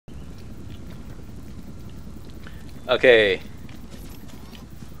Okay.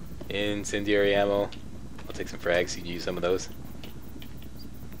 Incendiary ammo. I'll take some frags. You can use some of those.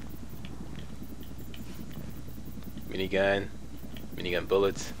 Minigun. Minigun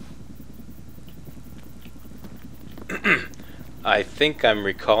bullets. I think I'm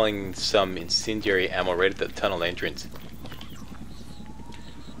recalling some incendiary ammo right at the tunnel entrance.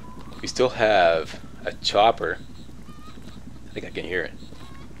 We still have a chopper. I think I can hear it.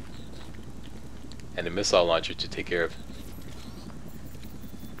 And a missile launcher to take care of.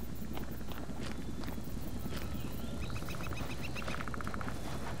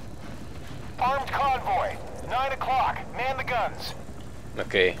 Armed convoy, 9 o'clock. Man the guns.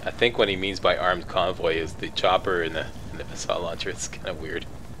 Okay, I think what he means by armed convoy is the chopper and the missile launcher. It's kind of weird.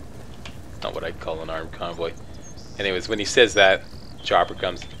 It's not what I'd call an armed convoy. Anyways, when he says that, chopper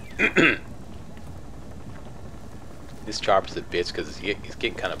comes. This chopper's a bitch because it's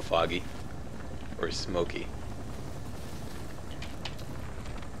getting kind of foggy or smoky.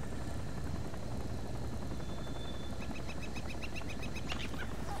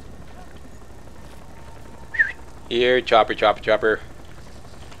 Here, chopper, chopper, chopper.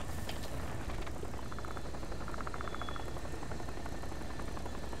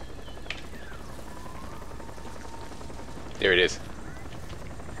 There it is.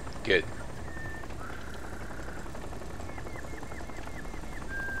 Good.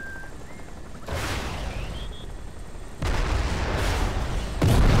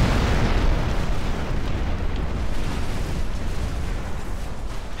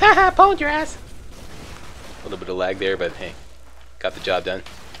 Haha, pwned your ass! A little bit of lag there, but hey, got the job done.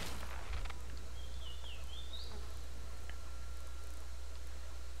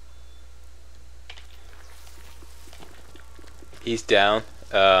 He's down.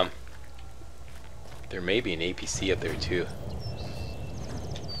 There may be an APC up there too.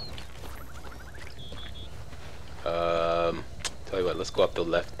 Tell you what, let's go up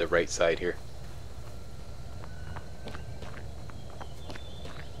the right side here.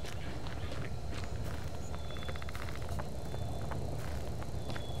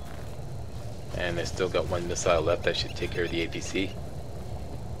 And I still got one missile left. That should take care of the APC.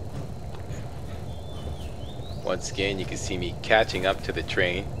 Once again, you can see me catching up to the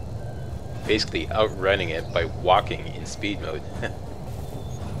train, basically outrunning it by walking in speed mode.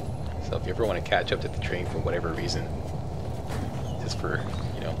 So if you ever want to catch up to the train for whatever reason, just for,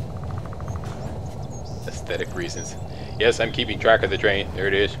 you know, aesthetic reasons. Yes, I'm keeping track of the train. There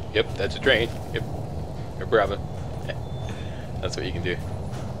it is. Yep, that's a train. Yep, no problem. That's what you can do.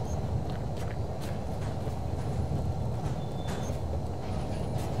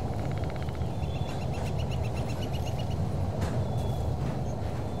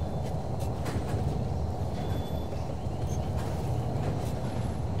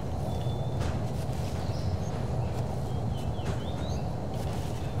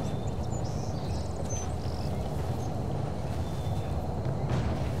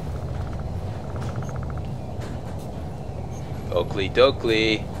 Oakley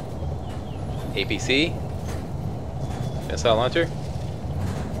Dokley. APC. Missile launcher.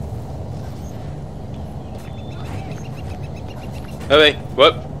 Okay,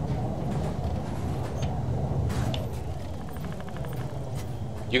 what?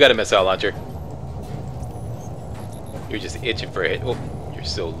 You got a missile launcher. You're just itching for a hit. Oh, you're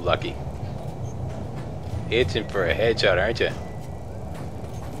so lucky. Itching for a headshot, aren't you?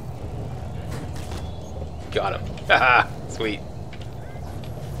 Got him. Haha, sweet.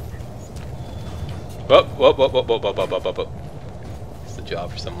 Whoop, whoop, whoop, whoop, whoop, whoop, whoop, whoop, whoop. It's the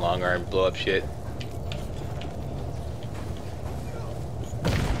job for some long arm blow up shit.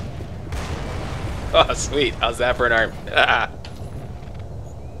 Oh, sweet. How's that for an arm? I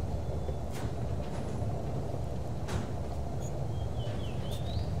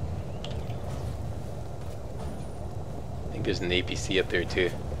think there's an APC up there too.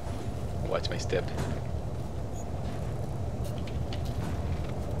 Watch my step.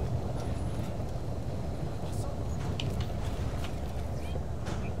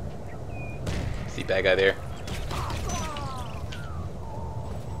 See bad guy there.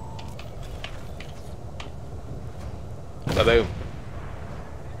 Ba-boom.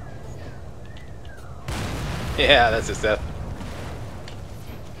 Yeah, that's the stuff.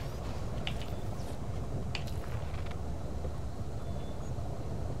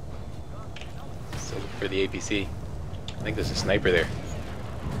 So look for the APC. I think there's a sniper there.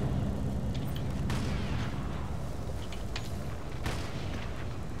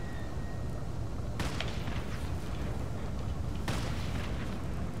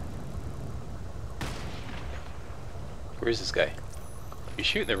 Where is this guy? You're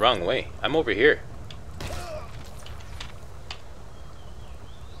shooting the wrong way. I'm over here.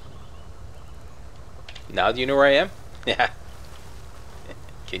 Now do you know where I am? Yeah.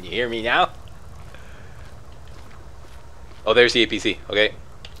 Can you hear me now? Oh, there's the APC. Okay.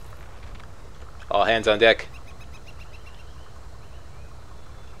 All hands on deck.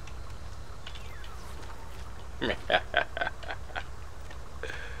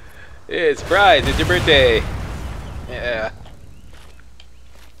 It's surprise! It's your birthday! Yeah.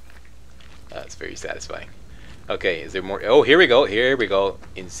 That's very satisfying. Okay, is there more? Oh, here we go. Here we go.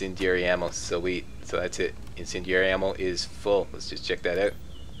 Incendiary ammo. Sweet. So that's it. Incendiary ammo is full. Let's just check that out.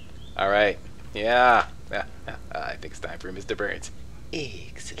 Alright. Yeah. I think it's time for Mr. Burns.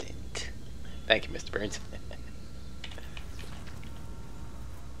 Excellent. Thank you, Mr. Burns.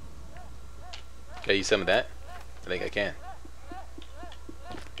 Can I use some of that? I think I can.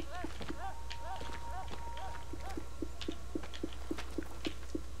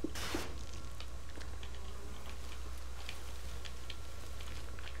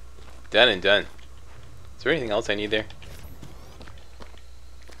 Done and done. Is there anything else I need there?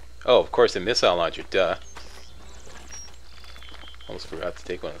 Oh, of course, a missile launcher. Duh. Almost forgot to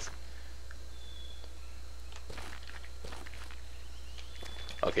take one of those.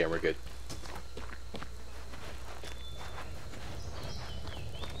 Okay, we're good.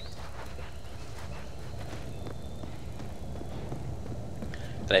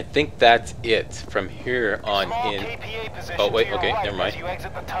 And I think that's it from here on in. Oh wait, okay, never mind.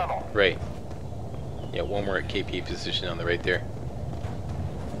 Right. Yeah, one more KPA position on the right there.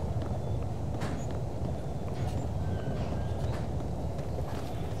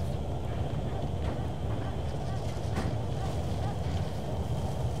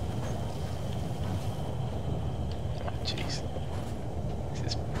 Oh jeez.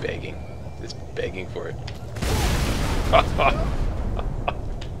 This is begging. This is begging for it.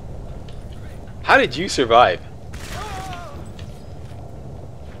 How did you survive?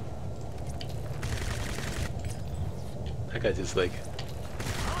 That guy just like,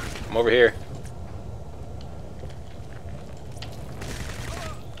 I'm over here.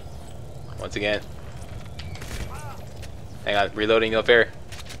 Once again. Hang on, reloading up air.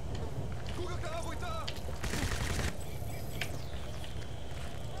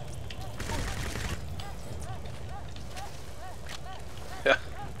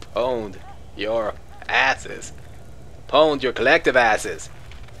 Pwned your asses. Pwned your collective asses.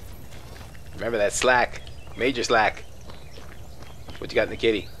 Remember that slack. Major slack. What you got in the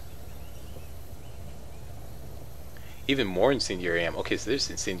kitty? Even more incendiary ammo. Okay, so there's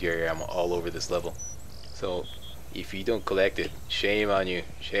incendiary ammo all over this level. So if you don't collect it, shame on you.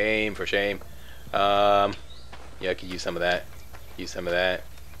 Shame for shame. Yeah, I could use some of that. Use some of that.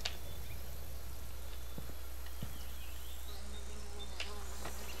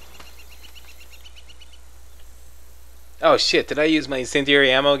 Oh shit, did I use my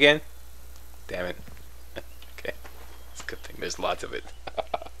incendiary ammo again? Damn it. Okay. It's a good thing there's lots of it.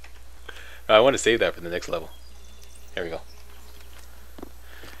 I want to save that for the next level. Here we go.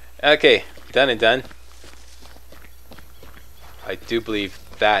 Okay, done and done. I do believe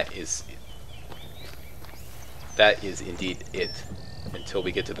that is indeed it. Until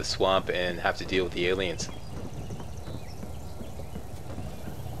we get to the swamp and have to deal with the aliens.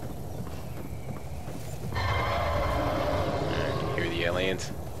 Here are the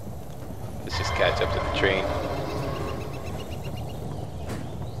aliens. Let's just catch up to the train.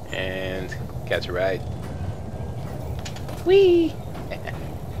 And catch a ride. Whee!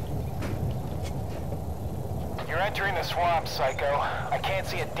 You're entering the swamp, Psycho. I can't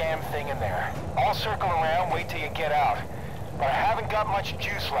see a damn thing in there. I'll circle around, wait till you get out. But I haven't got much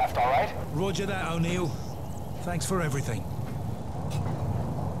juice left, alright? Roger that, O'Neill. Thanks for everything.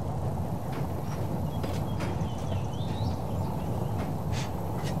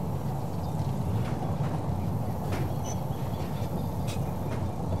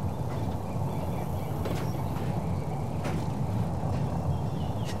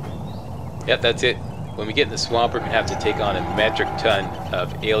 Yep, that's it. When we get in the swamp, we're going to have to take on a metric ton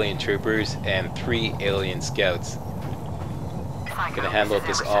of alien troopers and 3 alien scouts. I'm going to handle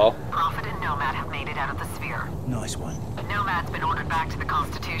this all. Prophet and Nomad have made it out of the sphere. Nice one. Nomad's been ordered back to the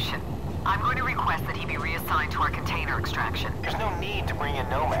Constitution. I'm going to request that he be reassigned to our container extraction. There's no need to bring in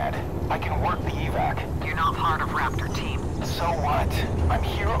Nomad. I can work the evac. You're not part of Raptor team. So what? I'm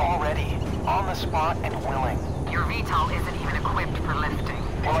here already. On the spot and willing. Your VTOL isn't even equipped for lifting.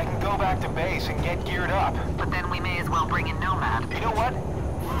 Well, I can go back to base and get geared up. But then we may as well bring in Nomad. You know what?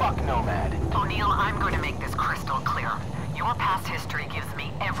 Fuck Nomad. O'Neill, I'm going to make this crystal clear. Your past history gives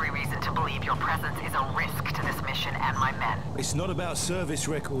me every reason to believe your presence is a risk to this mission and my men. It's not about service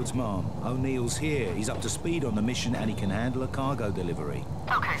records, Mom. O'Neill's here. He's up to speed on the mission and he can handle a cargo delivery.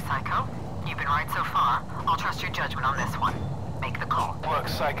 Okay, Psycho. You've been right so far. I'll trust your judgment on this one. Make the call. Look,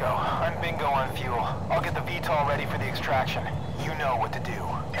 Psycho, I'm bingo on fuel. I'll get the VTOL ready for the extraction. You know what to do.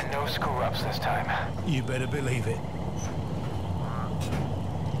 And no screw-ups this time. You better believe it.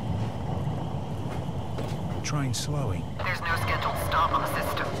 Train slowing. There's no scheduled stop on the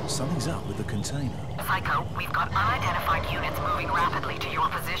system. Something's up with the container. Psycho, we've got unidentified units moving rapidly to your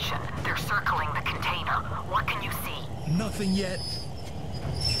position. They're circling the container. What can you see? Nothing yet.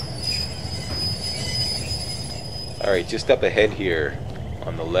 Alright, just up ahead here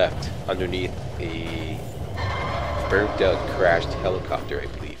on the left, underneath a burnt out crashed helicopter, I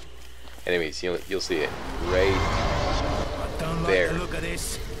believe. Anyways, you'll see it right I don't there. like the look of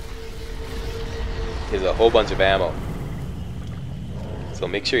this. There's a whole bunch of ammo. So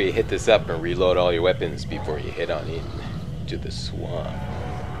make sure you hit this up and reload all your weapons before you head on in to the swamp.